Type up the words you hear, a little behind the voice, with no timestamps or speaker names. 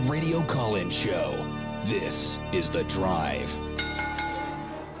radio call-in show. This is The Drive.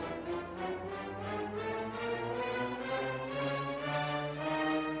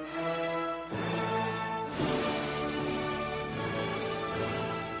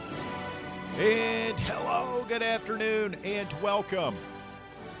 And hello, good afternoon, and welcome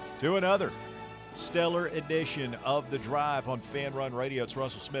to another stellar edition of The Drive on Fan Run Radio. It's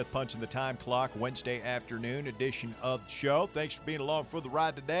Russell Smith punching the time clock, Wednesday afternoon edition of the show. Thanks for being along for the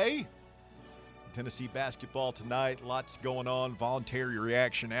ride today. Tennessee basketball tonight, lots going on. Voluntary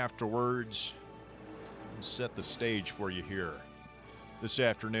reaction afterwards. We'll set the stage for you here this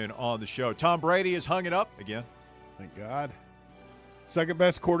afternoon on the show. Tom Brady has hung it up again. Thank God. Second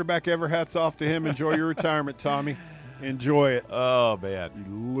best quarterback ever. Hats off to him. Enjoy your retirement, Tommy. Enjoy it. Oh, man.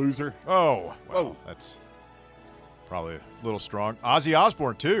 You loser. Oh, well, that's probably a little strong. Ozzy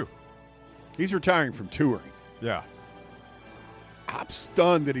Osbourne, too. He's retiring from touring. Yeah. I'm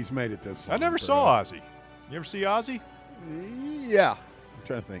stunned that he's made it this long. I never saw Ozzy. You ever see Ozzy? Yeah. I'm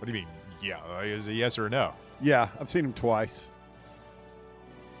trying to think. What do you mean, yeah? Is it yes or no? Yeah, I've seen him twice.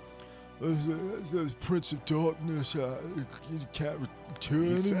 There's Prince of Darkness. You can't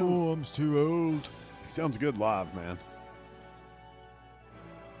return He anymore. I'm too old. He sounds good live, man.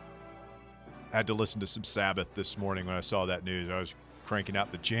 I had to listen to some Sabbath this morning when I saw that news. I was cranking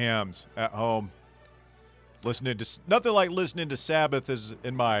out the jams at home. Listening to nothing like listening to Sabbath as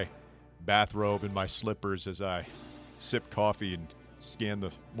in my bathrobe and my slippers as I sip coffee and scan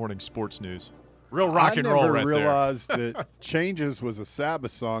the morning sports news. Real rock and roll right I never there. realized that Changes was a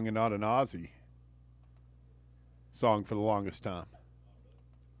Sabbath song and not an Ozzy song for the longest time.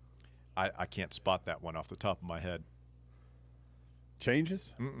 I can't spot that one off the top of my head.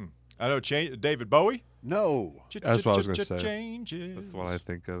 Changes? I know David Bowie. No. That's what I was going to say. Changes. That's what I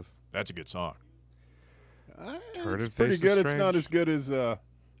think of. That's a good song. Turn It's and pretty face good. the It's not strange. as good as I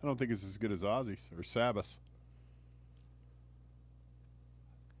don't think it's as good as Ozzy's or Sabbath's.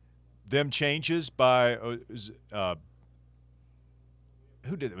 Them Changes by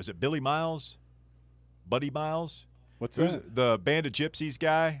who did it? Was it Billy Miles? Buddy Miles? What's Who's that? it? The Band of Gypsies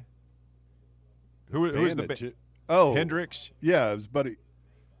guy? Who's the Bandit. Oh, Hendrix? Yeah, it was Buddy. It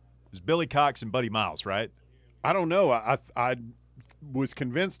was Billy Cox and Buddy Miles, right? I don't know. I was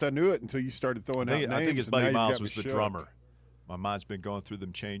convinced I knew it until you started throwing out names. I think his and now Buddy you've Miles got me was the shook. drummer. My mind's been going through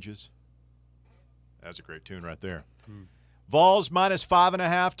Them Changes. That's a great tune right there. Vols minus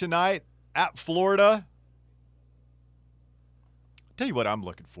 5.5 tonight at Florida. I'll tell you what I'm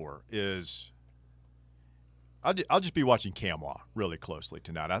looking for is I'll just be watching Camwa really closely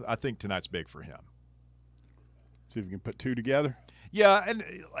tonight. I think tonight's big for him. See if you can put two together. Yeah, and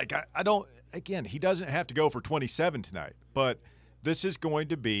like I don't – again, he doesn't have to go for 27 tonight, but this is going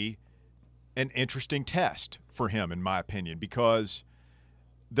to be an interesting test for him, in my opinion, because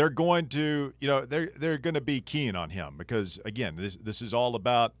they're going to – they're going to be keen on him because, again, this is all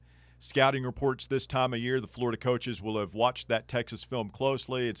about scouting reports this time of year. The Florida coaches will have watched that Texas film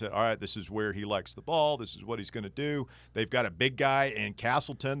closely and said, all right, this is where he likes the ball. This is what he's going to do. They've got a big guy in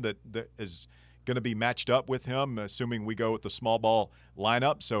Castleton that is – going to be matched up with him, assuming we go with the small ball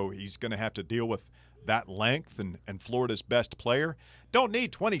lineup. So he's going to have to deal with that length and Florida's best player. Don't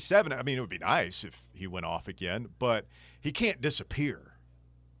need 27. I mean, it would be nice if he went off again, but he can't disappear.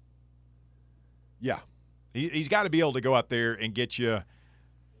 Yeah. He's got to be able to go out there and get you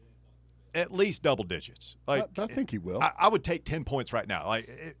at least double digits. Like I think he will. I would take 10 points right now.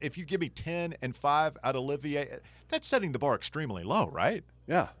 Like if you give me 10 and 5 out of Olivier, that's setting the bar extremely low, right?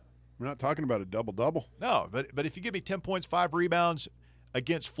 Yeah. We're not talking about a double-double. No, but if you give me 10 points, 5 rebounds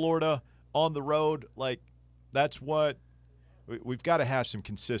against Florida on the road, like that's what we've got to have some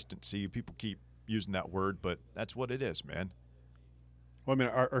consistency. People keep using that word, but that's what it is, man. Well, I mean,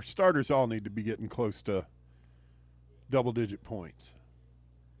 our starters all need to be getting close to double-digit points.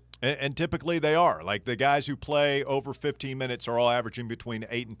 And typically they are. Like the guys who play over 15 minutes are all averaging between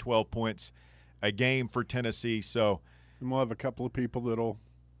 8 and 12 points a game for Tennessee. So, And we'll have a couple of people that'll –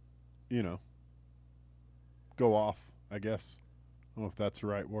 go off, I guess. I don't know if that's the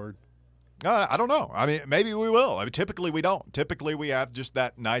right word. I don't know. I mean, maybe we will. I mean, typically we don't. Typically we have just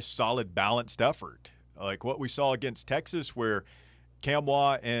that nice, solid, balanced effort. Like what we saw against Texas where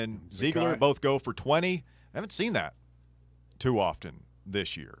Camwa and Ziegler both go for 20. I haven't seen that too often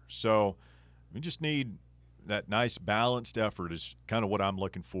this year. So we just need that nice, balanced effort is kind of what I'm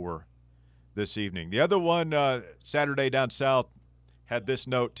looking for this evening. The other one, Saturday down south, had this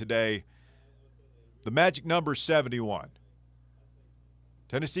note today. The magic number is 71.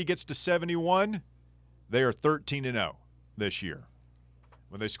 Tennessee gets to 71, they are 13-0 this year.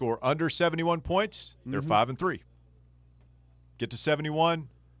 When they score under 71 points, they're 5-3. Get to 71,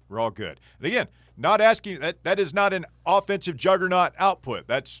 We're all good. And again, not asking that is not an offensive juggernaut output.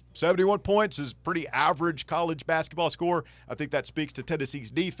 That's 71 points is pretty average college basketball score. I think that speaks to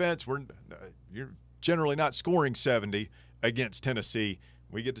Tennessee's defense. You're generally not scoring 70 against Tennessee.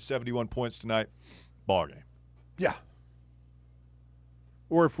 We get to 71 points tonight, ball game. Yeah.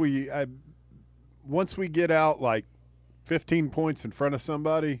 Or if once we get out like 15 points in front of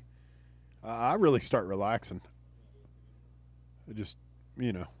somebody, I really start relaxing. I just,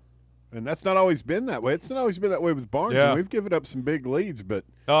 and that's not always been that way. It's not always been that way with Barnes. Yeah. And we've given up some big leads, but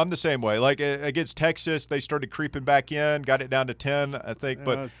no, I'm the same way. Like against Texas, they started creeping back in, got it down to 10, I think.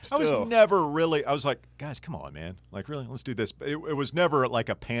 But I was never really – I was like, guys, come on, man. Like, really, let's do this. But it was never like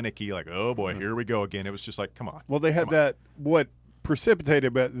a panicky, like, oh, boy, here we go again. It was just like, come on. Well, they had that – what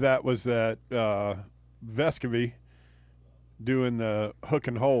precipitated that was that Vescovy doing the hook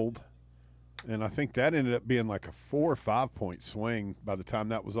and hold. And I think that ended up being like a 4 or 5 point swing by the time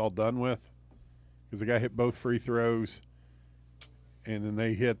that was all done with, because the guy hit both free throws, and then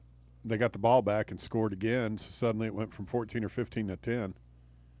they got the ball back and scored again. So suddenly it went from 14 or 15 to 10.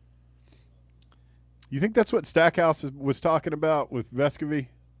 You think that's what Stackhouse was talking about with Vescovy?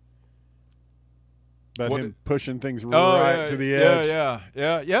 About him pushing things to the edge?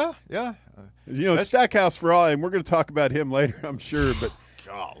 Yeah. Stackhouse for all, and we're going to talk about him later, I'm sure, but –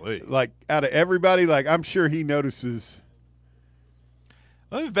 golly. Like, out of everybody, like, I'm sure he notices.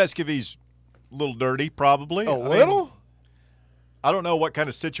 I think Vescovy's a little dirty, probably. A little? I don't know what kind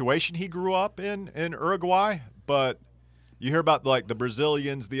of situation he grew up in Uruguay, but you hear about, like, the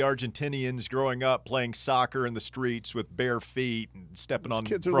Brazilians, the Argentinians growing up playing soccer in the streets with bare feet and stepping on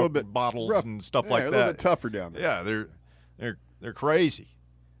broken bottles and stuff like that. A little bit tougher down there. Yeah, they're crazy.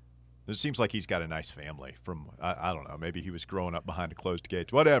 It seems like he's got a nice family. I don't know. Maybe he was growing up behind a closed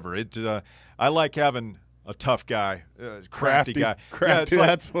gate. Whatever. I like having a tough guy, crafty guy. Crafty.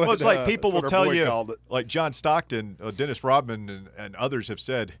 Yeah, it's like people will tell you, it. like John Stockton, Dennis Rodman, and others have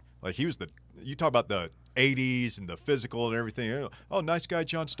said, like he was you talk about the 80s and the physical and everything. Oh, nice guy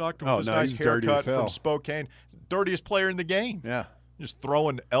John Stockton with his nice haircut from Spokane. Dirtiest player in the game. Yeah. Just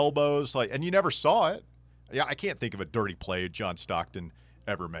throwing elbows, and you never saw it. Yeah, I can't think of a dirty play John Stockton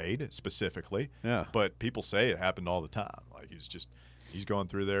ever made specifically. Yeah. But people say it happened all the time. Like he's going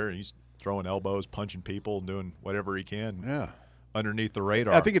through there and he's throwing elbows, punching people, doing whatever he can. Yeah. Underneath the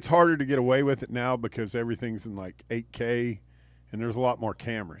radar. I think it's harder to get away with it now because everything's in like 8K and there's a lot more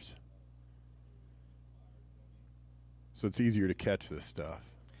cameras. So it's easier to catch this stuff.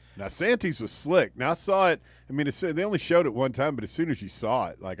 Now, Santis was slick. Now, I saw it. I mean, they only showed it one time, but as soon as you saw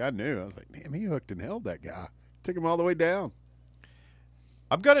it, like I knew. I was like, damn, he hooked and held that guy. Took him all the way down.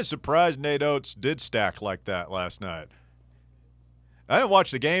 I'm kind of surprised Nate Oates did stack like that last night. I didn't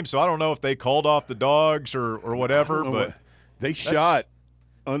watch the game, so I don't know if they called off the dogs or whatever. But they shot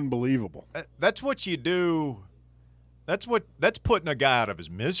unbelievable. That's what you do. That's putting a guy out of his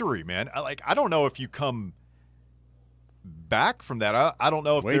misery, man. I don't know if you come back from that. I don't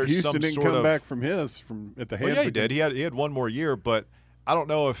know if Wade there's Houston some didn't sort come of back from at the hands. Well, yeah, he did. He had one more year, but I don't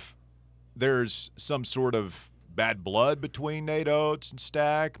know if there's some sort of bad blood between Nate Oates and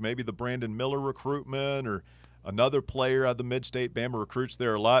Stack, maybe the Brandon Miller recruitment or another player out of the Mid-State. Bama recruits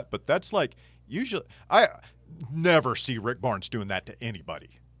there a lot, but that's like usually I never see Rick Barnes doing that to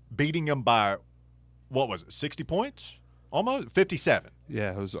anybody, beating him by, what was it, 60 points? Almost 57.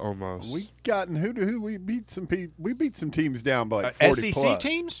 Yeah, it was almost. We beat some people. We beat some teams down by like 40 SEC plus.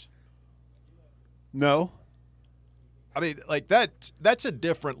 teams? No. I mean, like that's a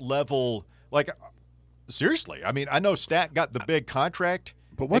different level. Like, seriously. I mean, I know Stack got the big contract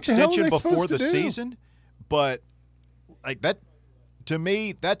extension before the season, but like that, to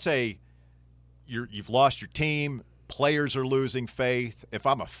me, that's you've lost your team. Players are losing faith. If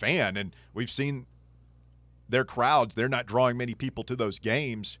I'm a fan, and we've seen their crowds, they're not drawing many people to those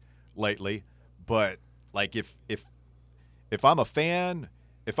games lately. But like if I'm a fan,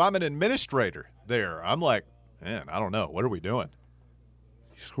 if I'm an administrator there, I'm like, man, I don't know. What are we doing?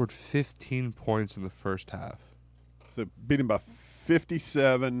 He scored 15 points in the first half. So beat him by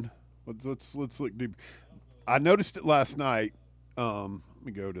 57. Let's look deep. I noticed it last night. Let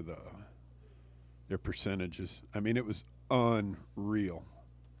me go to their percentages. I mean, it was unreal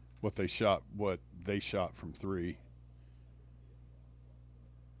what they shot from three.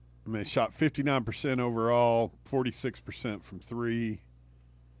 I mean, they shot 59% overall, 46% from three.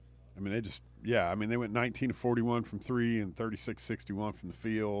 I mean, they went 19 to 41 from three and 36-61 from the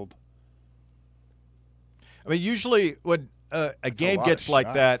field. I mean, usually when a game gets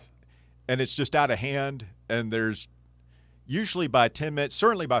like that and it's just out of hand and there's usually by 10 minutes,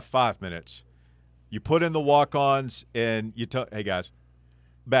 certainly by 5 minutes, you put in the walk-ons and you tell, hey, guys,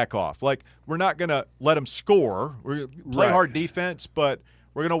 back off. Like, we're not going to let them score. We're play Right. hard defense, but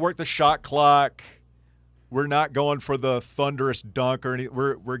we're going to work the shot clock. We're not going for the thunderous dunk or anything.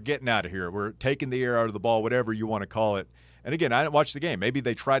 We're getting out of here. We're taking the air out of the ball, whatever you want to call it. And again, I didn't watch the game. Maybe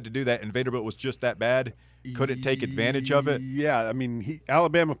they tried to do that, and Vanderbilt was just that bad. Couldn't take advantage of it. Yeah, I mean,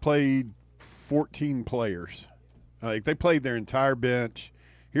 Alabama played 14 players. Like, they played their entire bench.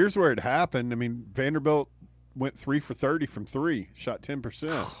 Here's where it happened. I mean, Vanderbilt went 3 for 30 from 3, shot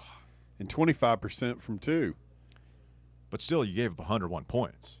 10%, and 25% from 2. But still, you gave up 101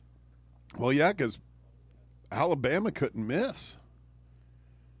 points. Well, yeah, because Alabama couldn't miss.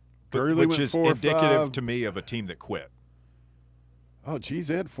 Gurley Which went is 4 or indicative 5. to me of a team that quit. Oh, geez,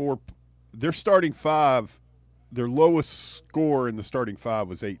 they had 4. Their starting 5, their lowest score in the starting 5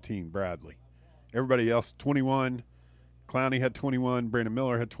 was 18, Bradley. Everybody else, 21. Clowney had 21. Brandon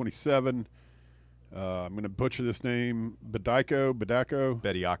Miller had 27. I'm going to butcher this name. Bediako.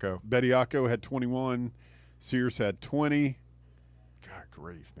 Bediako. had 21. Sears had 20. God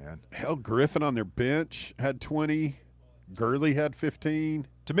grief, man. Hell, Griffin on their bench had 20. Gurley had 15.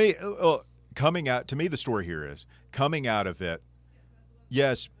 To me, the story here is coming out of it.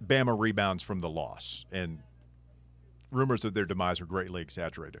 Yes, Bama rebounds from the loss, and rumors of their demise are greatly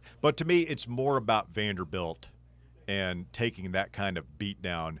exaggerated. But to me, it's more about Vanderbilt and taking that kind of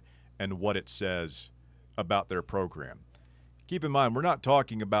beatdown and what it says about their program. Keep in mind, we're not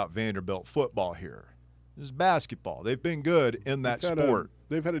talking about Vanderbilt football here. This is basketball. They've been good in that sport.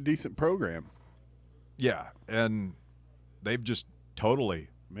 They've had a decent program. Yeah, and they've just totally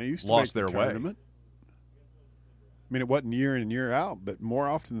They used to lost make their the way. tournament. I mean, it wasn't year in and year out, but more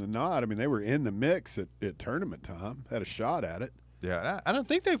often than not, I mean, they were in the mix at tournament time, had a shot at it. Yeah, I don't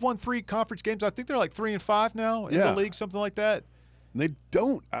think they've won 3 conference games. I think they're like 3-5 now in Yeah. the league, something like that. And they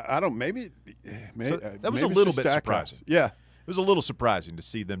don't. I don't. Maybe. So that was maybe a it's little just bit Stackhouse. surprising. Yeah. It was a little surprising to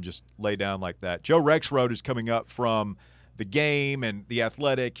see them just lay down like that. Joe Rexrode is coming up from the game and the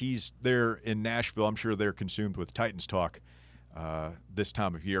Athletic. He's there in Nashville. I'm sure they're consumed with Titans talk this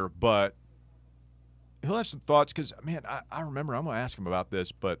time of year. But he'll have some thoughts because, man, I remember I'm going to ask him about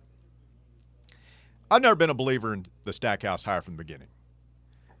this, but I've never been a believer in the Stackhouse hire from the beginning.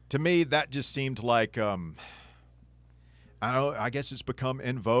 To me, that just seemed like I guess it's become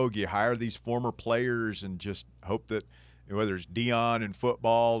in vogue. You hire these former players and just hope that whether it's Dion in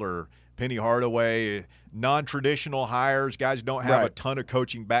football or Penny Hardaway, non-traditional hires, guys who don't have a Right. ton of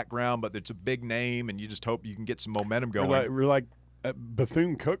coaching background, but it's a big name, and you just hope you can get some momentum going. We're like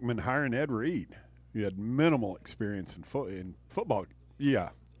Bethune-Cookman hiring Ed Reed. You had minimal experience in football. Yeah.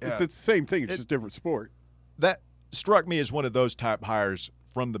 It's the same thing. It's just a different sport. That struck me as one of those type hires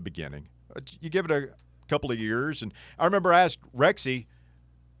from the beginning. You give it a couple of years, and I remember I asked Rexy,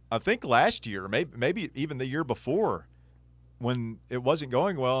 I think last year, maybe even the year before, when it wasn't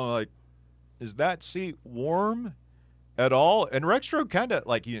going well, I'm like, is that seat warm at all? And Rexrode kind of,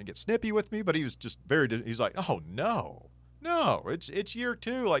 like, he didn't get snippy with me, but he was just he's like, oh, no, it's year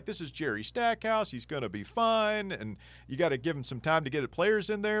 2. Like, this is Jerry Stackhouse. He's going to be fine, and you got to give him some time to get the players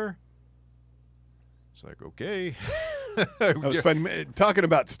in there. It's like, okay. That was funny. Talking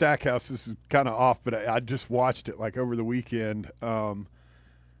about Stackhouse, this is kind of off, but I just watched it like over the weekend. So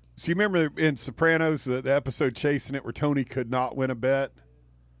you remember in Sopranos, the episode Chasing It, where Tony could not win a bet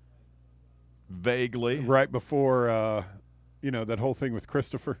Vaguely. right before, that whole thing with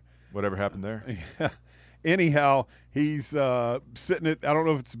Christopher? Whatever happened there. Anyhow, he's sitting at, I don't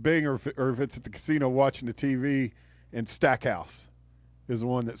know if it's Bing or if it's at the casino watching the TV, and Stackhouse is the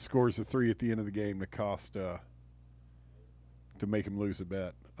one that scores the 3 at the end of the game that cost to make him lose a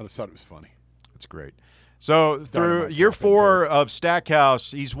bet. I just thought it was funny. That's great. So through Dynamite year drop in 4 there. of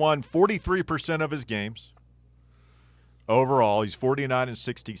Stackhouse, he's won 43% of his games. Overall, he's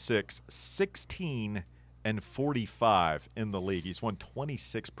 49-66, 16-45 in the league. He's won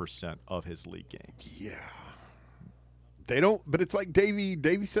 26% of his league games. Yeah. They don't, but it's like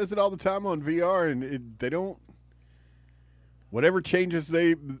Davey says it all the time on VR, and they don't. Whatever changes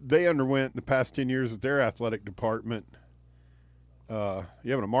they underwent in the past 10 years with their athletic department. You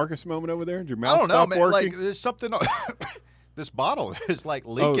having a Marcus moment over there? Did your I mouth don't know, stop man. working? Like, there's something. This bottle is like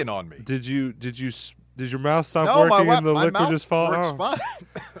leaking on me. Did your mouth stop No, working my and the liquid mouth just fall works out? fine.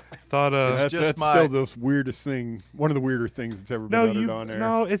 Thought It's just that's my- still the weirdest thing. One of the weirder things that's ever been uttered on there.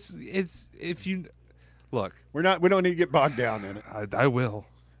 no, it's if you look, We don't need to get bogged down in it. I will.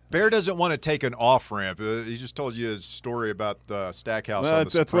 Bear doesn't want to take an off ramp. He just told you his story about the Stackhouse. on the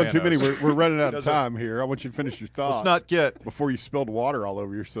That's one too many. Sopranos. We're running out of doesn't- time here. I want you to finish your thought. Let's not get. before you spilled water all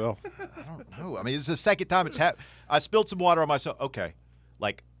over yourself. I don't know. I mean, it's the second time it's happened. I spilled some water on myself. Okay,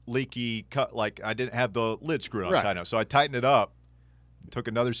 like leaky cut. Like I didn't have the lid screwed on Right. tight enough, so I tightened it up. Took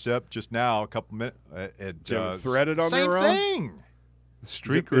another sip just now, a couple minutes. Threaded on same their own? thing. The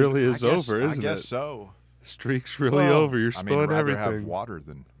streak really is over, isn't it? I guess so. The streak's really over. You're spilling I'd rather everything. have water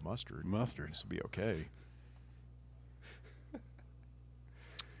than mustard. This will be okay.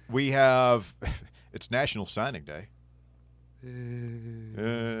 We have – it's National Signing Day. We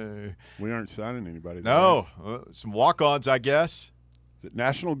aren't signing anybody. No. Some walk-ons, I guess. Is it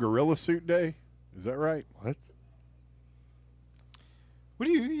National Gorilla Suit Day? Is that right? What? What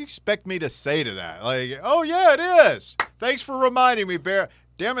do you expect me to say to that? Like, oh, yeah, it is. Thanks for reminding me, Bear.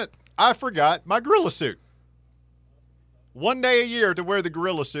 Damn it, I forgot my gorilla suit. One day a year to wear the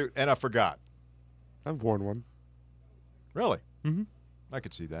gorilla suit, and I forgot. I've worn one. Really? Mm-hmm. I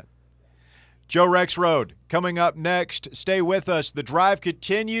could see that. Joe Rexrode coming up next. Stay with us. The drive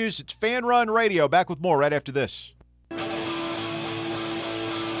continues. It's Fan Run Radio. Back with more right after this.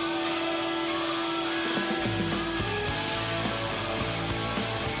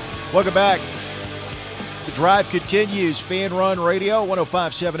 Welcome back. The drive continues. Fan Run Radio,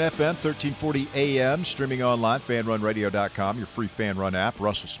 105.7 FM, 1340 AM, streaming online, fanrunradio.com, your free Fan Run app.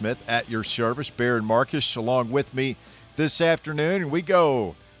 Russell Smith at your service. Bear and Marcus along with me this afternoon. And we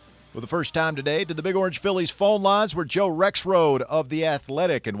go for the first time today to the Big Orange Phillies phone lines where Joe Rexrode of The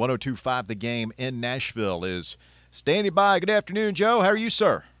Athletic and 102.5 The Game in Nashville is standing by. Good afternoon, Joe. How are you,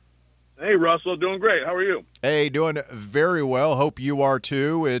 sir? Hey, Russell. Doing great. How are you? Hey, doing very well. Hope you are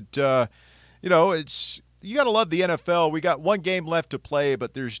too. It's you got to love the NFL. We got one game left to play,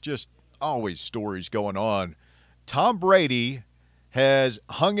 but there's just always stories going on. Tom Brady has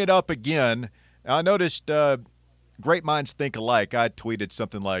hung it up again. I noticed great minds think alike. I tweeted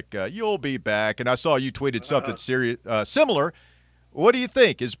something like, you'll be back, and I saw you tweeted something similar. What do you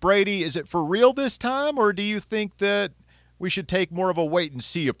think? Is it for real this time, or do you think that we should take more of a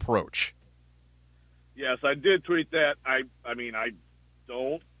wait-and-see approach? Yes, I did tweet that. I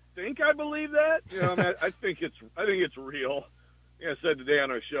don't think I believe that. I think it's real. I said today on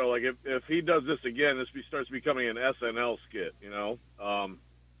our show, like if he does this again, this starts becoming an SNL skit.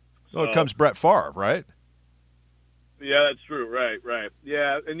 It comes Brett Favre, right? Yeah, that's true. Right.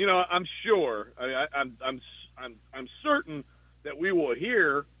 Yeah, and I'm sure. I'm certain that we will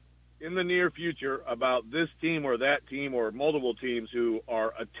hear in the near future about this team or that team or multiple teams who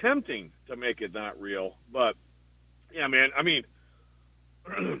are attempting to make it not real. But yeah, man. I mean,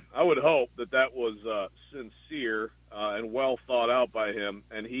 I would hope that was sincere and well thought out by him,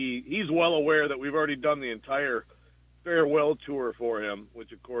 and he's well aware that we've already done the entire farewell tour for him,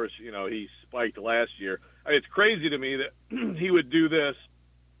 which of course he spiked last year. It's crazy to me that he would do this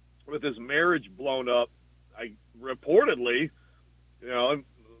with his marriage blown up. Reportedly,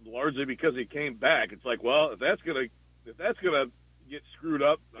 largely because he came back. It's like, well, if that's gonna get screwed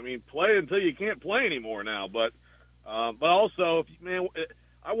up, I mean, play until you can't play anymore now. But also, man,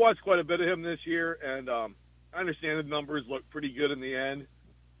 I watched quite a bit of him this year, and I understand the numbers look pretty good in the end.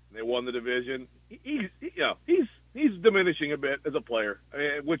 They won the division. He's diminishing a bit as a player,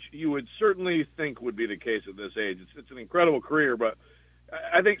 which you would certainly think would be the case at this age. It's an incredible career, but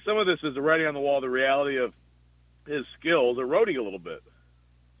I think some of this is the writing on the wall. The reality of his skills eroding a little bit.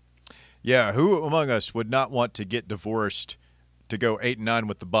 Yeah, who among us would not want to get divorced to go 8-9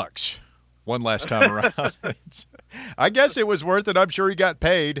 with the Bucks one last time around? I guess it was worth it. I'm sure he got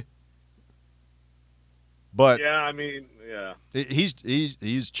paid. But yeah, I mean, yeah,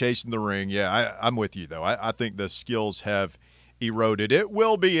 he's chasing the ring. Yeah, I'm with you though. I think the skills have eroded. It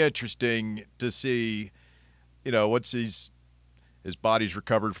will be interesting to see, once his body's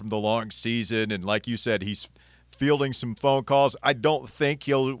recovered from the long season, and like you said, he's fielding some phone calls. I don't think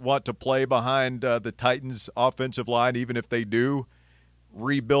he'll want to play behind the Titans' offensive line, even if they do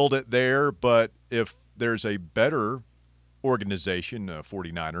rebuild it there. But if there's a better organization,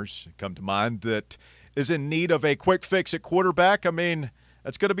 49ers come to mind, that is in need of a quick fix at quarterback, I mean,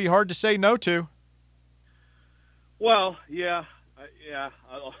 that's going to be hard to say no to. Well, yeah.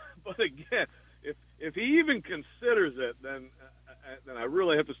 But again, if he even considers it, then I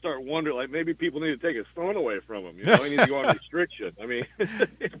really have to start wondering, like, maybe people need to take his phone away from him. He needs to go on restriction. I mean,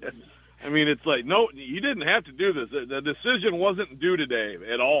 it's like, no, you didn't have to do this. The decision wasn't due today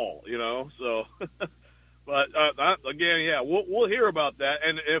at all, So, but again, yeah, we'll hear about that.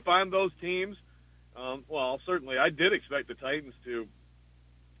 And if I'm those teams, certainly I did expect the Titans to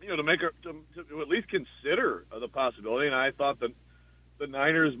at least consider the possibility, and I thought that the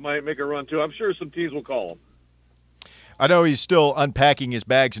Niners might make a run too. I'm sure some teams will call him. I know he's still unpacking his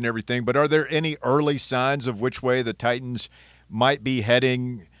bags and everything, but are there any early signs of which way the Titans might be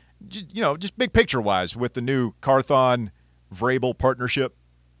heading, just big picture-wise with the new Carthon-Vrabel partnership?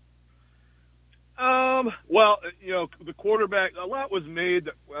 Well, the quarterback, a lot was made,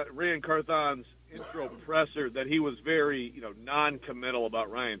 Ran Carthon's intro presser, that he was very, non-committal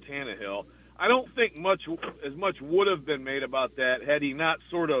about Ryan Tannehill. I don't think as much would have been made about that had he not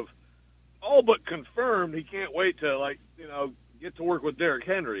sort of all but confirmed he can't wait to, get to work with Derrick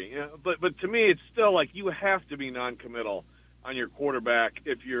Henry. But to me, it's still like you have to be non-committal on your quarterback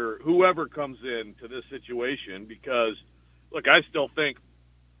if you're whoever comes in to this situation, because, look, I still think,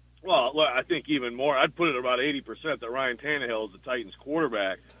 I think even more, I'd put it about 80% that Ryan Tannehill is the Titans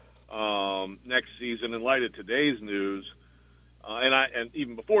quarterback next season in light of today's news. And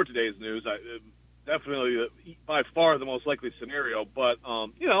even before today's news, definitely by far the most likely scenario. But,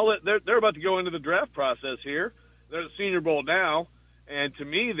 they're about to go into the draft process here. They're at the Senior Bowl now. And to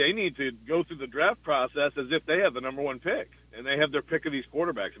me, they need to go through the draft process as if they have the number one pick and they have their pick of these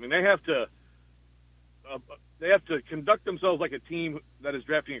quarterbacks. I mean, they have to conduct themselves like a team that is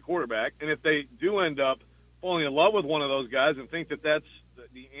drafting a quarterback. And if they do end up falling in love with one of those guys and think that that's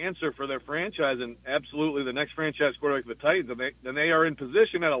the answer for their franchise and absolutely the next franchise quarterback of the Titans, then they are in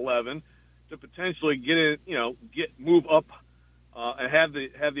position at 11 to potentially move up and have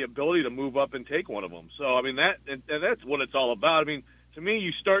the ability to move up and take one of them. So, I mean, that's what it's all about. I mean, to me,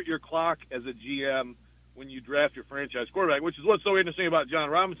 you start your clock as a GM when you draft your franchise quarterback, which is what's so interesting about John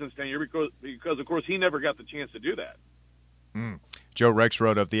Robinson's tenure, because of course, he never got the chance to do that. Joe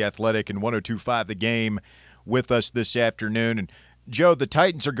Rexrode of The Athletic and 102.5 The Game with us this afternoon. And, Joe, the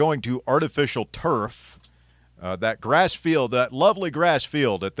Titans are going to artificial turf, that grass field, that lovely grass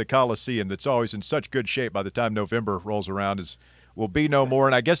field at the Coliseum that's always in such good shape by the time November rolls around will be no more.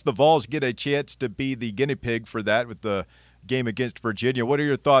 And I guess the Vols get a chance to be the guinea pig for that with the game against Virginia. What are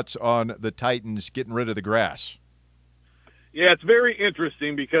your thoughts on the Titans getting rid of the grass? Yeah, it's very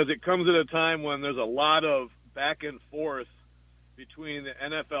interesting because it comes at a time when there's a lot of back and forth between the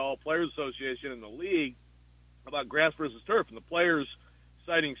NFL Players Association and the league about grass versus turf, and the players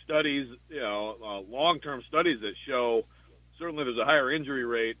citing studies, long-term studies that show certainly there's a higher injury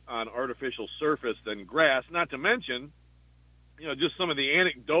rate on artificial surface than grass, not to mention, just some of the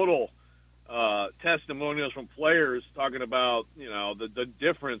anecdotal testimonials from players talking about, the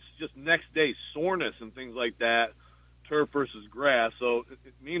difference, just next day soreness and things like that, turf versus grass. So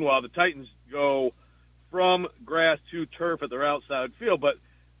meanwhile, the Titans go from grass to turf at their outside field. But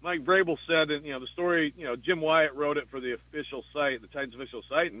Mike Vrabel said, and, the story, Jim Wyatt wrote it for the official site, the Titans official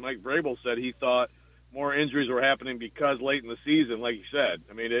site, and Mike Vrabel said he thought more injuries were happening because late in the season, like you said.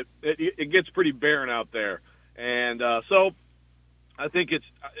 I mean, it gets pretty barren out there. And so I think it's,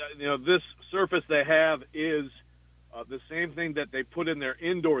 this surface they have is the same thing that they put in their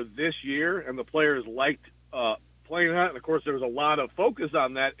indoor this year, and the players liked playing on it. And, of course, there was a lot of focus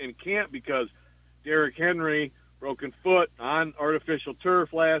on that in camp because Derrick Henry, broken foot on artificial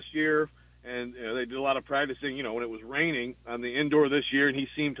turf last year, and they did a lot of practicing, when it was raining on the indoor this year, and he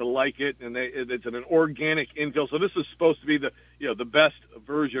seemed to like it, and it's an organic infield. So this is supposed to be the best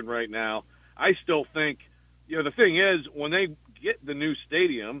version right now. I still think, the thing is, when they get the new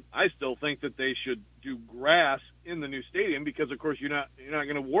stadium, I still think that they should do grass in the new stadium because, of course, you're not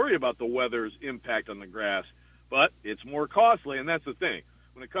going to worry about the weather's impact on the grass, but it's more costly, and that's the thing.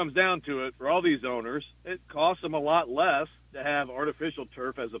 When it comes down to it, for all these owners, it costs them a lot less to have artificial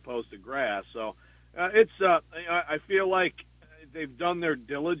turf as opposed to grass. So I feel like they've done their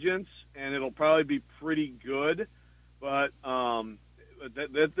diligence, and it'll probably be pretty good. But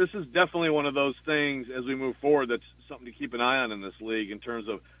this is definitely one of those things as we move forward that's something to keep an eye on in this league in terms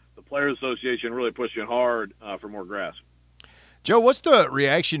of the Players Association really pushing hard for more grass. Joe, what's the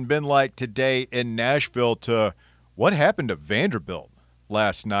reaction been like today in Nashville to what happened to Vanderbilt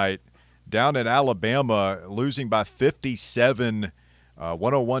last night down in Alabama, losing by 57,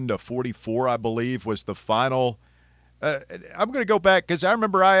 101-44, I believe, was the final. I'm going to go back because I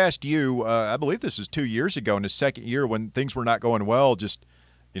remember I asked you, I believe this was 2 years ago in his second year when things were not going well, just,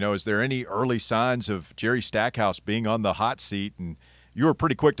 is there any early signs of Jerry Stackhouse being on the hot seat? And you were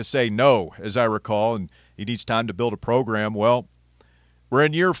pretty quick to say no, as I recall, and he needs time to build a program. Well, we're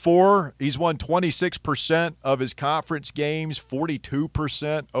in year 4. He's won 26% of his conference games,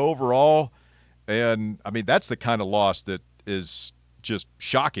 42% overall. And, I mean, that's the kind of loss that is just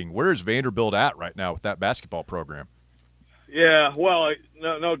shocking. Where is Vanderbilt at right now with that basketball program? Yeah, well,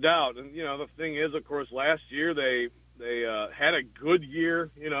 no doubt. And, the thing is, of course, last year they had a good year.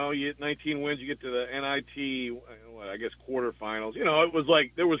 You get 19 wins, you get to the NIT, I guess, quarterfinals. It was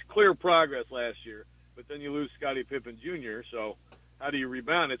like there was clear progress last year, but then you lose Scottie Pippen Jr., so how do you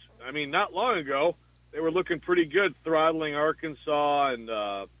rebound? Not long ago, they were looking pretty good, throttling Arkansas, and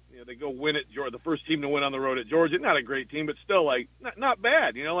they go win at Georgia, the first team to win on the road at Georgia. Not a great team, but still, not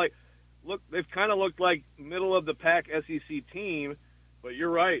bad. they've kind of looked like middle of the pack SEC team. But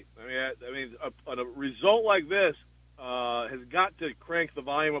you're right. I mean, a result like this has got to crank the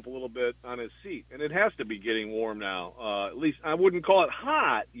volume up a little bit on his seat, and it has to be getting warm now. At least I wouldn't call it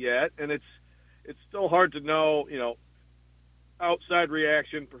hot yet, and it's still hard to know, outside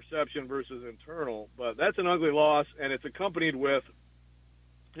reaction, perception versus internal. But that's an ugly loss, and it's accompanied with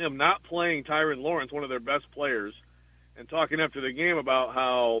him not playing Tyron Lawrence, one of their best players, and talking after the game about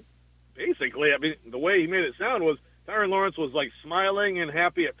how basically, I mean, the way he made it sound was Tyron Lawrence was like smiling and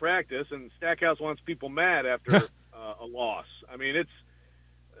happy at practice, and Stackhouse wants people mad after a loss. I mean, it's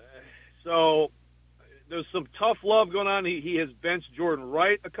so there's some tough love going on. He has benched Jordan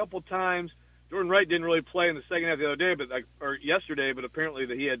Wright a couple times. Jordan Wright didn't really play in the second half the other day, or yesterday, but apparently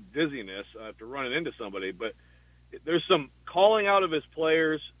that he had dizziness after running into somebody. But there's some calling out of his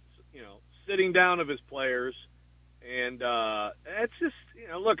players, sitting down of his players, and it's just,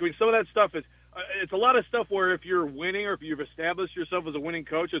 look, I mean, some of that stuff is, it's a lot of stuff where if you're winning or if you've established yourself as a winning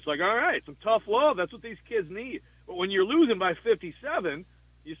coach, it's like, all right, some tough love. That's what these kids need. But when you're losing by 57,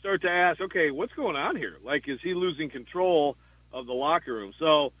 you start to ask, okay, what's going on here? Like, is he losing control of the locker room?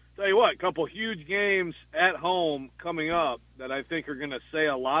 So, tell you what, a couple huge games at home coming up that I think are going to say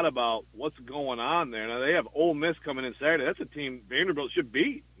a lot about what's going on there. Now, they have Ole Miss coming in Saturday. That's a team Vanderbilt should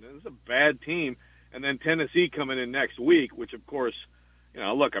beat. It's a bad team. And then Tennessee coming in next week, which, of course,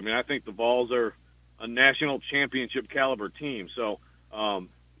 look, I mean, I think the Vols are a national championship caliber team. So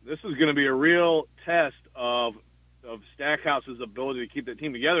this is going to be a real test of Stackhouse's ability to keep that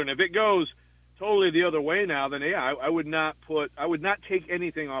team together. And if it goes totally the other way now, then I would not take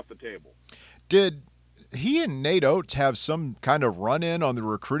anything off the table. Did he and Nate Oates have some kind of run-in on the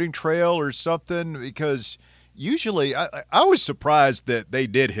recruiting trail or something? Because usually I was surprised that they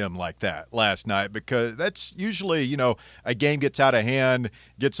did him like that last night, because that's usually, a game gets out of hand,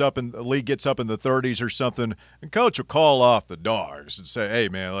 the league gets up in the 30s or something, and coach will call off the dogs and say, hey,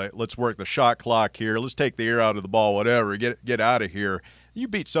 man, let's work the shot clock here. Let's take the air out of the ball, whatever, get out of here. You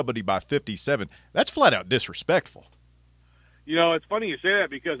beat somebody by 57. That's flat out disrespectful. It's funny you say that,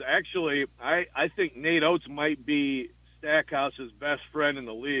 because actually I think Nate Oates might be Stackhouse's best friend in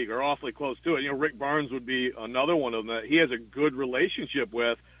the league, or awfully close to it. Rick Barnes would be another one of them that he has a good relationship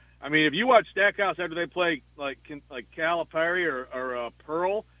with. I mean, if you watch Stackhouse after they play like Calipari or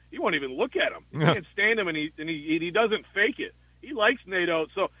Pearl, you won't even look at him. You can't stand him, and he doesn't fake it. He likes Nate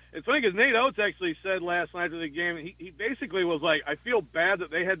Oates. So it's funny because Nate Oates actually said last night after the game, he basically was like, I feel bad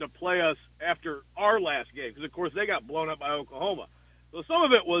that they had to play us after our last game, because, of course, they got blown up by Oklahoma. So some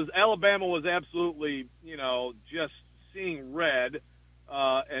of it was Alabama was absolutely, just seeing red,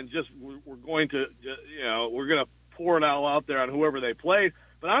 and just we're going to pour it all out there on whoever they played.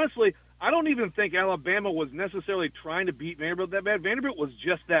 But honestly, I don't even think Alabama was necessarily trying to beat Vanderbilt that bad. Vanderbilt was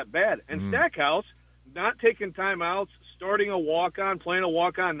just that bad. And Stackhouse, not taking timeouts, starting a walk-on, playing a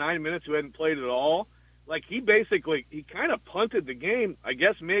walk-on 9 minutes who hadn't played at all, like he kind of punted the game, I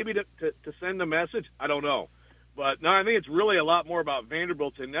guess maybe to send a message. I don't know. But, no, I think it's really a lot more about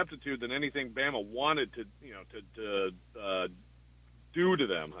Vanderbilt's ineptitude than anything Bama wanted to do to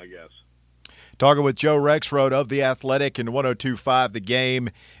them, I guess. Talking with Joe Rexrode of The Athletic and 102.5 The Game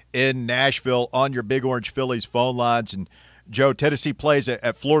in Nashville on your Big Orange Phillies phone lines. And, Joe, Tennessee plays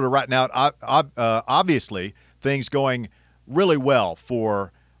at Florida right now. Obviously, things going really well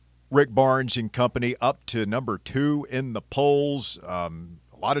for Rick Barnes and company, up to number 2 in the polls. A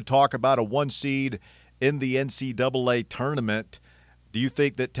lot of talk about a 1 seed in the NCAA tournament. Do you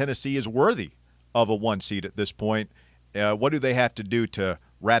think that Tennessee is worthy of a 1 seed at this point? What do they have to do to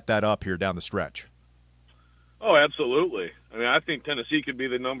wrap that up here down the stretch? Oh, absolutely. I mean, I think Tennessee could be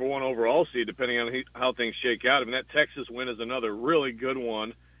the number 1 overall seed depending on how things shake out. I mean, that Texas win is another really good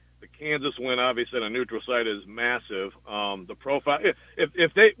one. The Kansas win, obviously, on a neutral site is massive. The profile,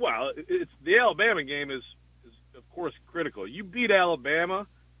 it's the Alabama game is of course critical. You beat Alabama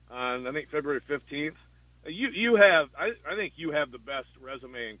on, I think, February 15th. You have, I think you have the best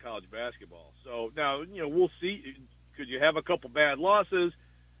resume in college basketball. So now, we'll see. Could you have a couple bad losses?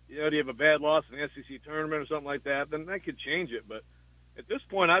 Do you have a bad loss in the SEC tournament or something like that? Then that could change it. But at this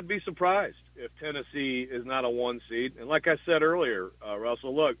point, I'd be surprised if Tennessee is not a 1 seed. And like I said earlier,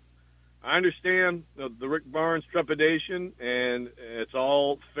 Russell, look, I understand the Rick Barnes trepidation, and it's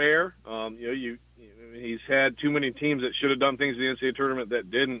all fair. He's had too many teams that should have done things in the NCAA tournament that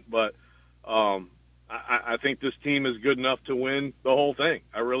didn't. But I think this team is good enough to win the whole thing.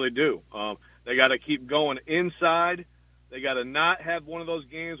 I really do. They got to keep going inside. They got to not have one of those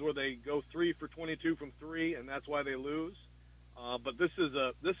games where they go 3 for 22 from 3, and that's why they lose. But this is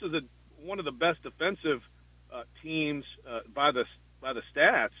one of the best defensive teams by the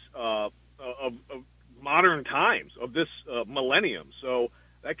stats of modern times, of this millennium. So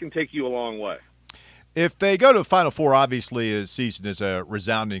that can take you a long way. If they go to the Final Four, obviously his season is a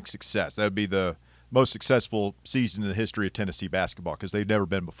resounding success. That would be the most successful season in the history of Tennessee basketball because they've never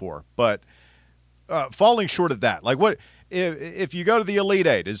been before. But falling short of that, like what if you go to the Elite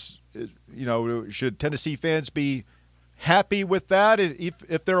Eight? Should Tennessee fans be happy with that?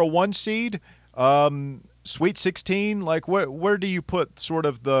 If they're a 1 seed, Sweet 16, like where do you put sort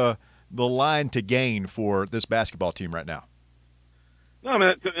of the line to gain for this basketball team right now? No,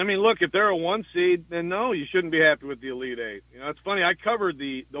 I mean, look, if they're a 1 seed, then no, you shouldn't be happy with the Elite Eight. It's funny. I covered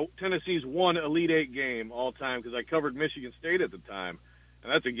the Tennessee's one Elite Eight game all time because I covered Michigan State at the time,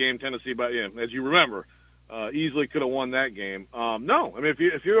 and that's a game Tennessee, as you remember, easily could have won that game. No, I mean,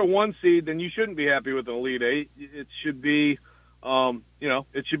 if you're a 1 seed, then you shouldn't be happy with the Elite Eight. It should be,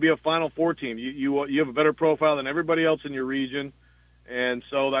 it should be a Final Four team. You have a better profile than everybody else in your region, and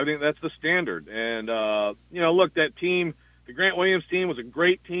so I think that's the standard. And look, that team. The Grant Williams team was a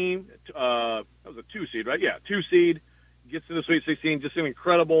great team. That was a 2 seed, right? Yeah, 2 seed. Gets to the Sweet 16. Just an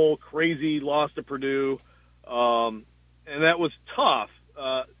incredible, crazy loss to Purdue. And that was tough.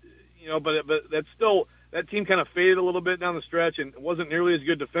 But that's still – that team kind of faded a little bit down the stretch and wasn't nearly as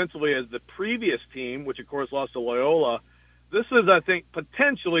good defensively as the previous team, which, of course, lost to Loyola. This is, I think,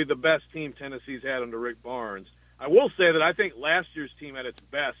 potentially the best team Tennessee's had under Rick Barnes. I will say that I think last year's team at its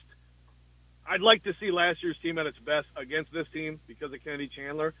best – I'd like to see last year's team at its best against this team because of Kennedy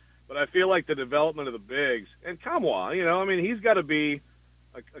Chandler, but I feel like the development of the bigs and Kamwa, he's got to be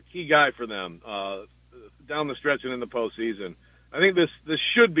a key guy for them down the stretch and in the postseason. I think this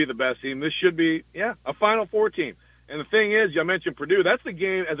should be the best team. This should be, a Final Four team. And the thing is, I mentioned Purdue. That's the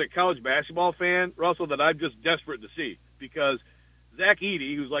game as a college basketball fan, Russell, that I'm just desperate to see because Zach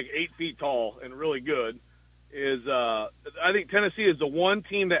Edey, who's like 8 feet tall and really good, is I think Tennessee is the one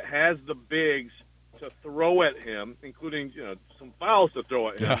team that has the bigs to throw at him, including some fouls to throw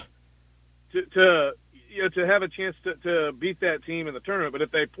at him, to have a chance to beat that team in the tournament. But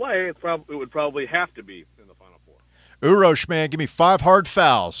if they play, it would probably have to be in the Final Four. Urosh, man, give me 5 hard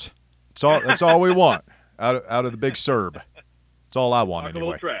fouls. That's all we want out of the big Serb. That's all I want anyway. A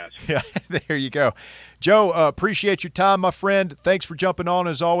little trash. Yeah, there you go. Joe, appreciate your time, my friend. Thanks for jumping on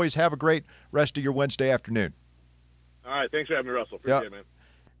as always. Have a great rest of your Wednesday afternoon. All right, thanks for having me, Russell. Appreciate it, man.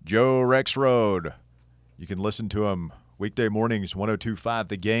 Joe Rexrode. You can listen to him weekday mornings, 102.5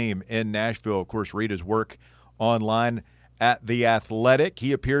 The Game in Nashville. Of course, read his work online at The Athletic.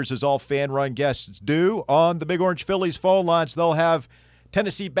 He appears as all fan-run guests do on the Big Orange Phillies phone lines. They'll have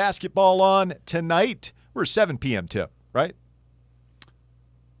Tennessee basketball on tonight. We're a 7 p.m. tip, right?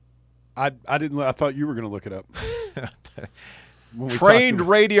 I didn't. I thought you were going to look it up. Trained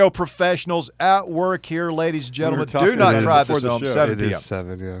radio professionals at work here, ladies and gentlemen. Do not try this on 7 p.m. It is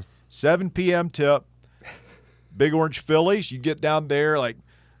 7, yeah. 7 p.m. tip. Big Orange Phillies. You get down there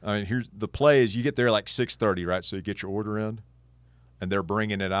here's the play is you get there like 6:30, right? So you get your order in, and they're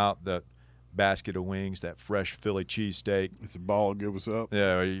bringing it out, that basket of wings, that fresh Philly cheesesteak. It's a ball. Give us up.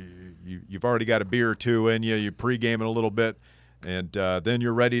 Yeah, you've already got a beer or two in you. You're pre-gaming a little bit. And then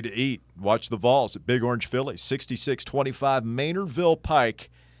you're ready to eat. Watch the Vols at Big Orange Philly, 6625 Maynardville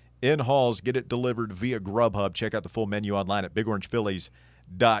Pike in Halls. Get it delivered via Grubhub. Check out the full menu online at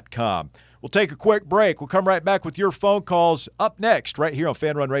bigorangephillies.com. We'll take a quick break. We'll come right back with your phone calls up next right here on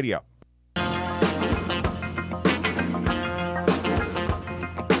Fan Run Radio.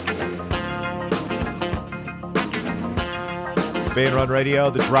 Fan Run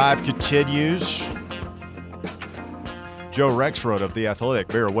Radio, the drive continues. Joe Rexrode of The Athletic.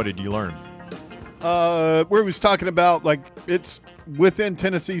 Bear, what did you learn? Where he was talking about, it's within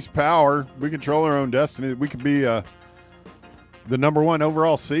Tennessee's power. We control our own destiny. We could be the number 1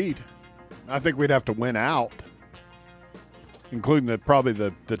 overall seed. I think we'd have to win out, including probably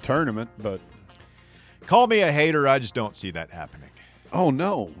the tournament. But call me a hater. I just don't see that happening. Oh,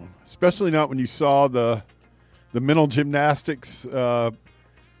 no. Especially not when you saw the mental gymnastics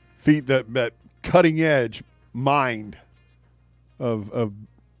feat, that cutting-edge mind of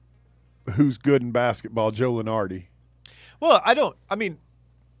who's good in basketball, Joe Lunardi. Well, I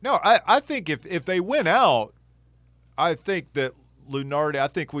think if they win out, I think that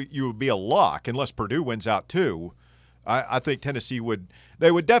Lunardi, you would be a lock unless Purdue wins out too. I think Tennessee would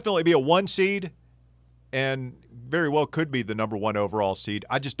definitely be a 1 seed and very well could be the number 1 overall seed.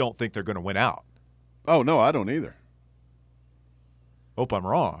 I just don't think they're going to win out. Oh, no, I don't either. Hope I'm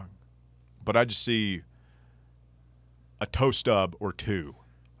wrong, but I just see a toe stub or 2.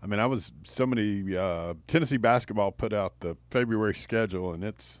 I mean, Tennessee basketball put out the February schedule, and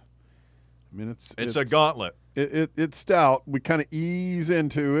it's I mean, it's a gauntlet. It's stout. We kind of ease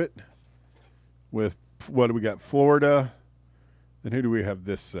into it with what do we got? Florida. And who do we have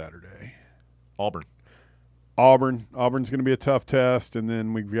this Saturday? Auburn. Auburn's going to be a tough test, and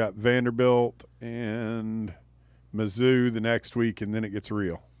then we've got Vanderbilt and Mizzou the next week, and then it gets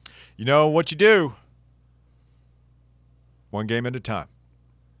real. You know what you do? One game at a time.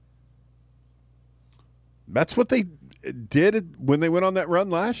 That's what they did when they went on that run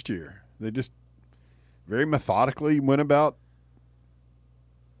last year. They just very methodically went about,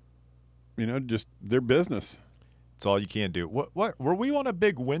 just their business. That's all you can do. What were we on a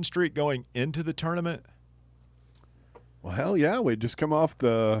big win streak going into the tournament? Well, hell yeah, we just come off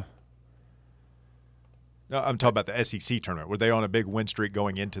the. No, I'm talking about the SEC tournament. Were they on a big win streak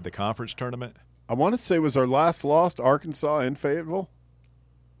going into the conference tournament? I want to say was our last loss to Arkansas in Fayetteville.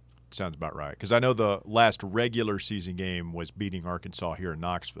 Sounds about right. Because I know the last regular season game was beating Arkansas here in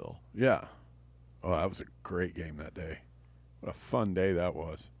Knoxville. Yeah. Oh, that was a great game that day. What a fun day that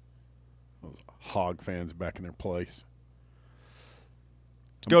was. Those Hog fans back in their place.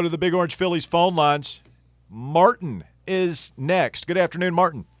 Let's go to the Big Orange Phillies phone lines. Martin is next. Good afternoon,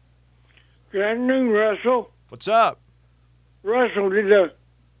 Martin. Good afternoon, Russell. What's up? Russell, did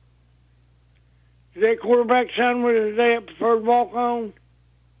that quarterback sign with us today at Preferred Walk-On?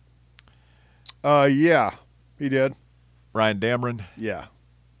 Yeah, he did. Ryan Dameron. Yeah.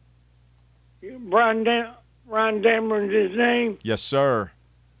 Ryan Dameron's his name. Yes, sir.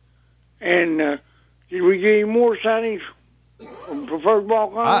 And did we get any more signings from Preferred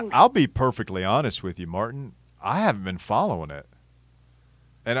Walk-On? I'll be perfectly honest with you, Martin. I haven't been following it.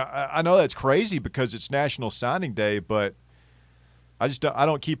 And I know that's crazy because it's National Signing Day, but I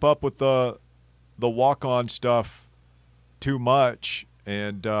don't keep up with the walk-on stuff too much.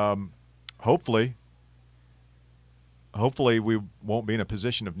 And hopefully we won't be in a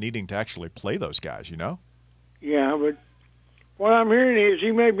position of needing to actually play those guys, Yeah, but what I'm hearing is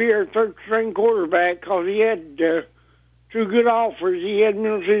he may be our third-string quarterback because he had two good offers. He had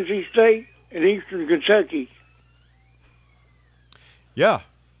Middle Tennessee State and Eastern Kentucky. Yeah.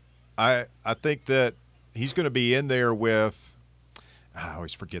 I think that he's going to be in there with I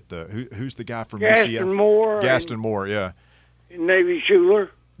always forget who's the guy from UCF? Gaston Moore, yeah. And Navy Schuler.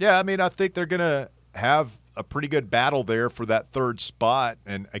 Yeah, I mean, I think they're going to have a pretty good battle there for that third spot.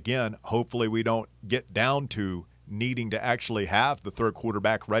 And, again, hopefully we don't get down to needing to actually have the third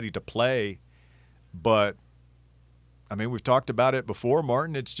quarterback ready to play. But, I mean, we've talked about it before,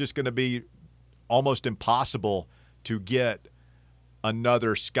 Martin. It's just going to be almost impossible to get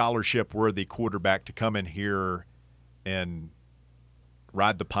another scholarship-worthy quarterback to come in here and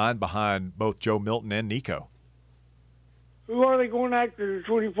ride the pine behind both Joe Milton and Nico. Who are they going after the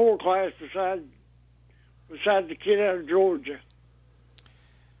 24 class besides the kid out of Georgia?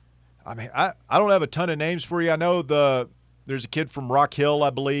 I mean, I don't have a ton of names for you. I know there's a kid from Rock Hill, I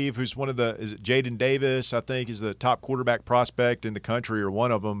believe, who's is it Jaden Davis, I think, is the top quarterback prospect in the country or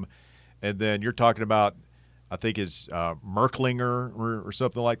one of them. And then you're talking about, I think, is Merklinger or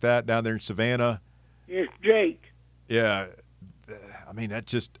something like that down there in Savannah. Yes, Jake. Yeah. I mean,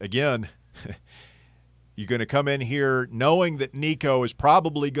 that's just, again, you're going to come in here knowing that Nico is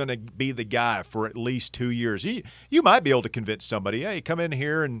probably going to be the guy for at least 2 years. You might be able to convince somebody, hey, come in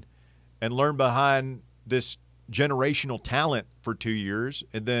here and learn behind this generational talent for 2 years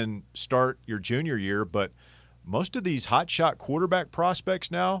and then start your junior year. But most of these hotshot quarterback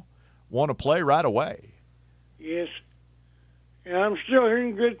prospects now want to play right away. Yes. And I'm still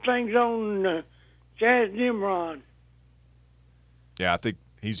hearing good things on Chaz Nimron. Yeah, I think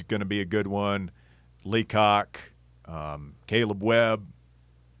he's going to be a good one. Leacock, Caleb Webb.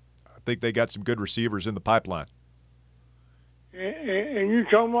 I think they got some good receivers in the pipeline. And you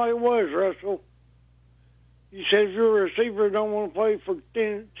told me like it was, Russell. You said if you're a receiver and don't want to play for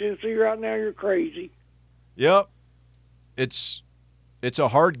Tennessee right now, you're crazy. Yep. It's a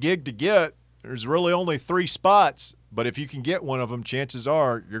hard gig to get. There's really only 3 spots, but if you can get one of them, chances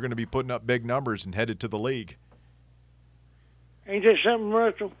are you're going to be putting up big numbers and headed to the league. Ain't that something,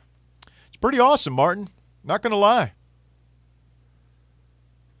 Russell? It's pretty awesome, Martin. Not going to lie.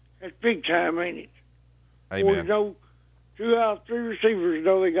 That's big time, ain't it? Hey, Boys man. know 2 out of 3 receivers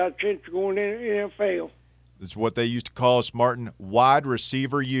know they got a chance to go in the NFL. It's what they used to call us, Martin, wide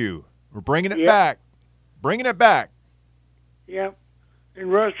receiver U. We're bringing it Yep. back. Bringing it back. Yep.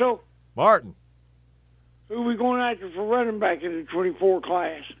 And Russell, Martin. who we going after for running back in the 24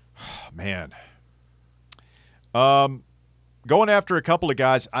 class? Oh, man. Going after a couple of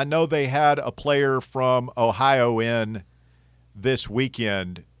guys. I know they had a player from Ohio in this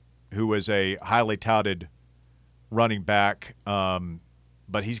weekend who was a highly touted running back,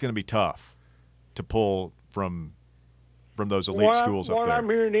 but he's going to be tough. to pull from those elite What schools up there. I'm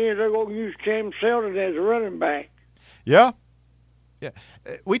hearing is they're going to use Cam Selden as a running back. Yeah. Yeah.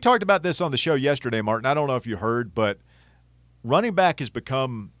 We talked about this on the show yesterday, Martin. I don't know if you heard, but running back has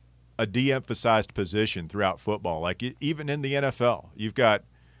become a de-emphasized position throughout football. Like even in the NFL, you've got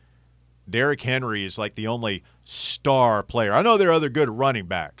Derrick Henry is like the only star player. I know there are other good running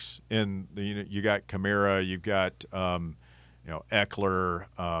backs. You got Kamara, you've got Eckler,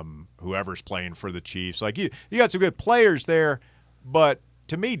 whoever's playing for the Chiefs. Like you got some good players there, but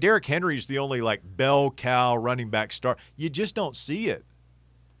to me, Derrick Henry is the only like bell cow running back star. You just don't see it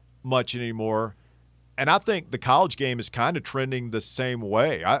much anymore. And I think the college game is kind of trending the same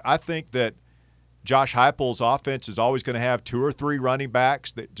way. I think that Josh Heupel's offense is always going to have 2 or 3 running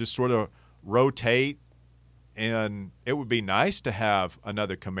backs that just sort of rotate, and it would be nice to have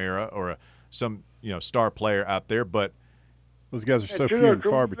another Kamara or some star player out there, but those guys are so few and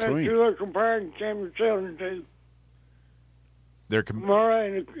far between. Who are comparing Cam Selden to? They're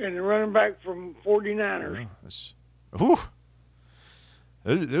Kamara and the running back from 49ers.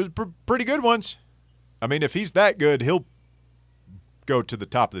 There's pretty good ones. I mean, if he's that good, he'll go to the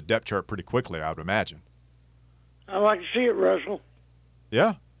top of the depth chart pretty quickly, I would imagine. I'd like to see it, Russell.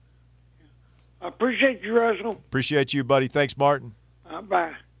 Yeah. I appreciate you, Russell. Appreciate you, buddy. Thanks, Martin.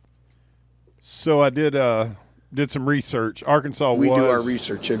 Bye. So I did some research. Arkansas We was. do our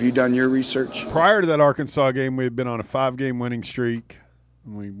research. Have you done your research? Prior to that Arkansas game, we had been on a 5-game winning streak.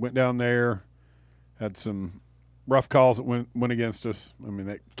 We went down there, had some rough calls that went against us. I mean,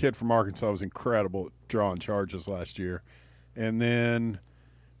 that kid from Arkansas was incredible at drawing charges last year. And then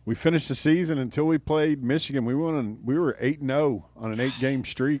we finished the season until we played Michigan. We were 8-0 on an 8-game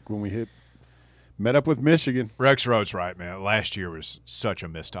streak when we met up with Michigan. Rex Rhodes right, man. Last year was such a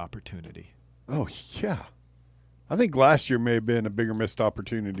missed opportunity. Oh, yeah. I think last year may have been a bigger missed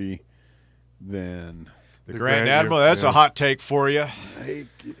opportunity than the Grand Admiral. That's a hot take for you. I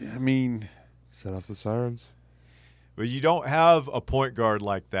mean, set off the sirens. Well, you don't have a point guard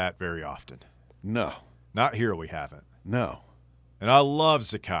like that very often. No. Not here we haven't. No. And I love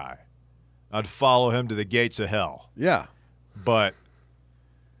Zakai. I'd follow him to the gates of hell. Yeah. But,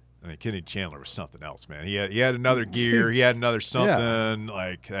 I mean, Kenny Chandler was something else, man. He had another gear. He had another something. Yeah.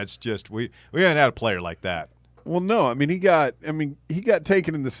 Like, that's just – we haven't had a player like that. Well, no. I mean, he got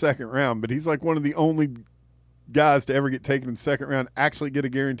taken in the second round, but he's like one of the only guys to ever get taken in the second round, actually get a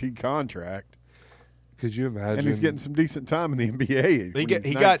guaranteed contract. Could you imagine? And he's getting some decent time in the NBA.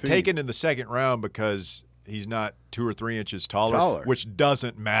 He got taken in the second round because he's not 2 or 3 inches taller, which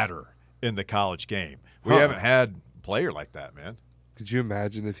doesn't matter in the college game. We haven't had a player like that, man. Could you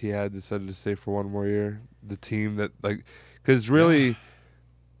imagine if he had decided to stay for one more year? The team that, like, because really,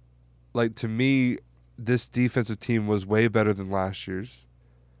 like, to me, this defensive team was way better than last year's.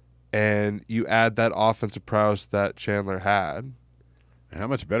 And you add that offensive prowess that Chandler had. How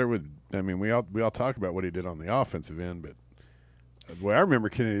much better would – I mean, we all talk about what he did on the offensive end, but the way I remember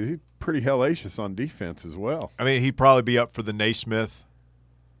Kennedy, he's pretty hellacious on defense as well. I mean, he'd probably be up for the Naismith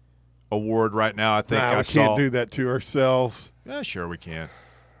Award right now. I think we can't do that to ourselves. Yeah, sure we can.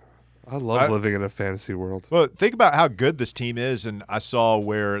 I love living in a fantasy world. Well, think about how good this team is, and I saw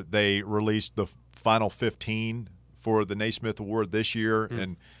where they released the final 15 for the Naismith Award this year,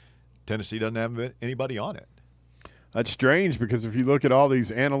 and Tennessee doesn't have anybody on it. That's strange because if you look at all these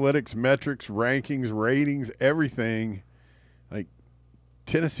analytics, metrics, rankings, ratings, everything, like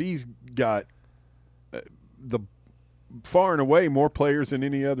Tennessee's got the far and away more players than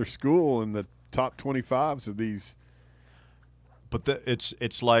any other school in the top 25s of these. But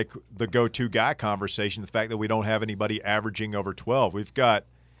it's like the go-to guy conversation, the fact that we don't have anybody averaging over 12. We've got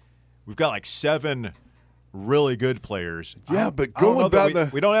like 7 really good players. Yeah, but going by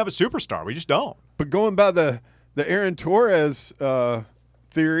we don't have a superstar. We just don't. But going by the Aaron Torres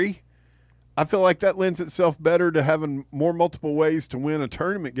theory, I feel like that lends itself better to having more multiple ways to win a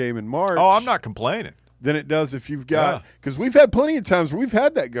tournament game in March. Oh, I'm not complaining. Than it does if you've got – because we've had plenty of times where we've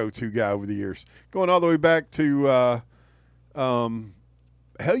had that go-to guy over the years. Going all the way back to hell, you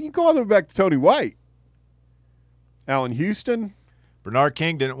can go all the way back to Tony White. Allen Houston. Bernard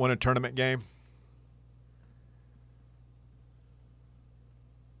King didn't win a tournament game.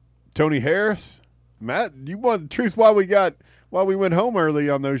 Tony Harris. Matt, you want the truth why we went home early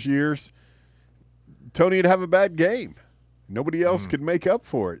on those years. Tony would have a bad game. Nobody else could make up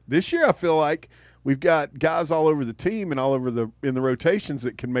for it. This year I feel like we've got guys all over the team and all over in the rotations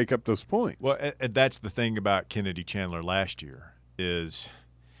that can make up those points. Well, and that's the thing about Kennedy Chandler last year is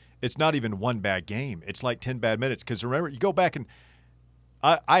it's not even one bad game. It's like 10 bad minutes because remember, you go back and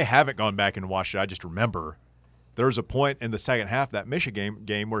I haven't gone back and watched it. I just remember there was a point in the second half of that Michigan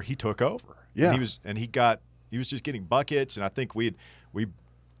game where he took over. Yeah. And he was just getting buckets, and I think we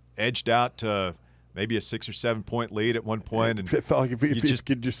edged out to maybe a 6 or 7 point lead at one point. And it felt like if he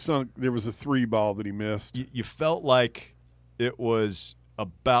could just sunk, there was a 3 ball that he missed. You felt like it was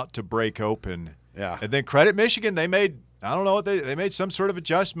about to break open. Yeah. And then credit Michigan, they made they made some sort of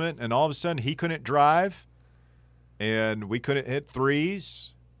adjustment, and all of a sudden he couldn't drive, and we couldn't hit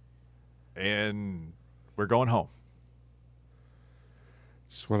threes, and we're going home.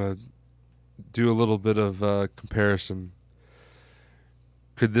 Just want to do a little bit of comparison.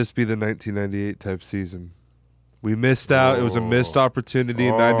 Could this be the 1998 type season? We missed out. It was a missed opportunity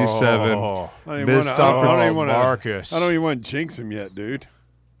in '97. Missed opportunity. Marcus. I don't even want to jinx him yet, dude.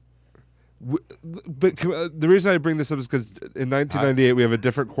 But the reason I bring this up is because in 1998 we have a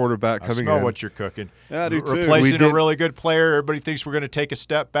different quarterback I coming smell in. what you're cooking. Yeah, I do too. Replacing a really good player. Everybody thinks we're going to take a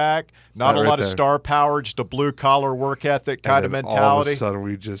step back. Not Right a lot of there. star power, just a blue-collar work ethic kind of And then mentality. All of a sudden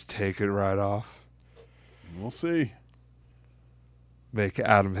we just take it right off. We'll see. Make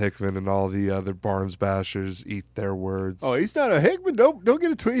Adam Hickman and all the other Barnes bashers eat their words. Oh, he's not a Hickman. Don't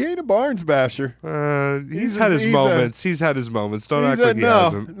get it twisted. He ain't a Barnes basher. He's had his moments. He's had his moments. Don't act like he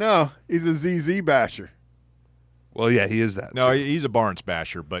hasn't. No, he's a ZZ basher. Well, yeah, he is that. No, too. he's a Barnes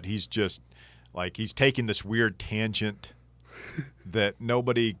basher, but he's just like he's taking this weird tangent that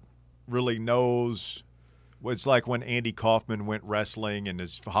nobody really knows. It's like when Andy Kaufman went wrestling and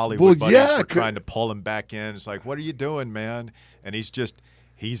his Hollywood buddies were trying to pull him back in. It's like, what are you doing, man? And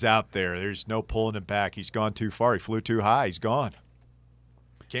he's out there. There's no pulling him back. He's gone too far. He flew too high. He's gone.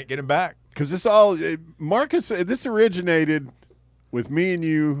 Can't get him back. Because Marcus, this originated with me and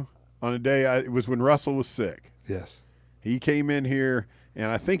you on a day, it was when Russell was sick. Yes. He came in here, and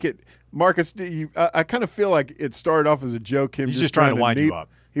I think Marcus, I kind of feel like it started off as a joke. He's just trying to wind you up.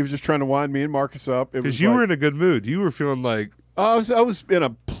 He was just trying to wind me and Marcus up. Because you were in a good mood. You were feeling like. I was in a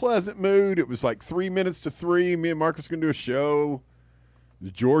pleasant mood. It was like 3 minutes to 3. Me and Marcus were going to do a show. It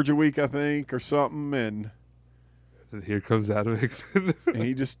was Georgia week, I think, or something. And here comes Adam Hickman. and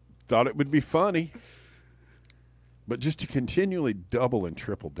he just thought it would be funny. But just to continually double and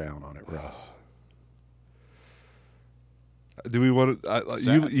triple down on it, Russ. Do we want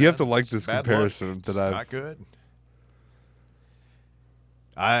to? You have to like this comparison that I've. Not good.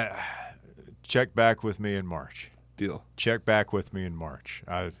 I check back with me in March. Deal. Check back with me in March.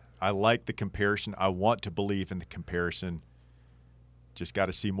 I like the comparison. I want to believe in the comparison. Just got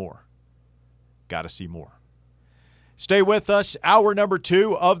to see more. Got to see more. Stay with us. Hour number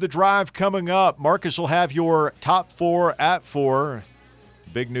 2 of The Drive coming up. Marcus will have your top 4 at 4.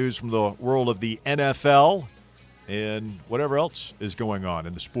 Big news from the world of the NFL and whatever else is going on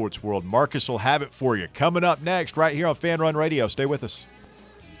in the sports world. Marcus will have it for you. Coming up next right here on Fan Run Radio. Stay with us.